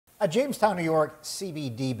A Jamestown, New York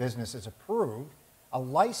CBD business is approved a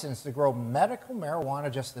license to grow medical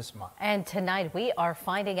marijuana just this month. And tonight we are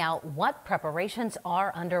finding out what preparations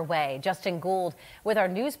are underway. Justin Gould with our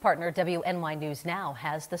news partner WNY News Now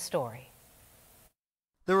has the story.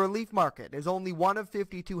 The Relief Market is only one of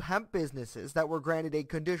 52 hemp businesses that were granted a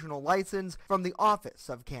conditional license from the Office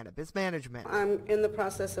of Cannabis Management. I'm in the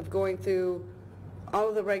process of going through all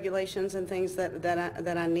of the regulations and things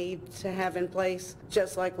that I need to have in place,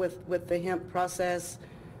 just like with the hemp process,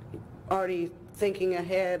 already thinking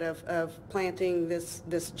ahead of planting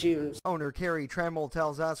this June. Owner Carrie Trammell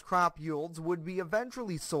tells us crop yields would be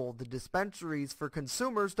eventually sold to dispensaries for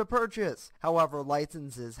consumers to purchase. However,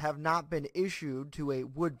 licenses have not been issued to a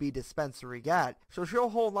would-be dispensary yet, so she'll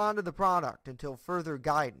hold on to the product until further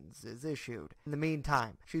guidance is issued. In the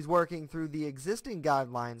meantime, she's working through the existing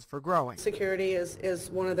guidelines for growing. Security is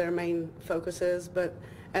one of their main focuses, but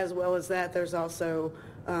as well as that, there's also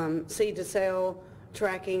seed to sale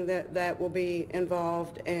tracking that will be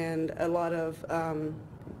involved, and a lot of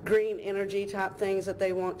green energy type things that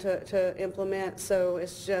they want to implement. So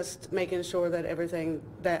it's just making sure that everything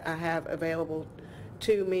that I have available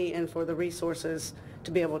to me and for the resources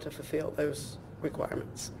to be able to fulfill those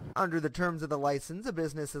requirements. Under the terms of the license, a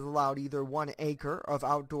business is allowed either 1 acre of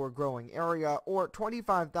outdoor growing area or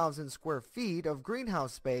 25,000 square feet of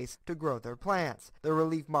greenhouse space to grow their plants. The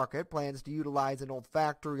Relief Market plans to utilize an old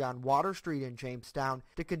factory on Water Street in Jamestown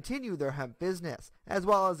to continue their hemp business, as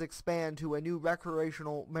well as expand to a new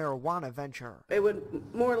recreational marijuana venture. It would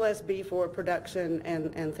more or less be for production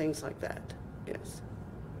and things like that, yes.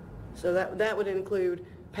 So that would include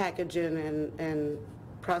packaging and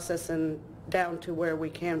processing down to where we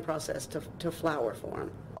can process to flower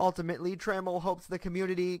form. Ultimately, Trammell hopes the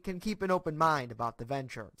community can keep an open mind about the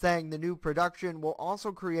venture, saying the new production will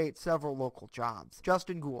also create several local jobs.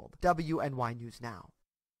 Justin Gould, WNY News Now.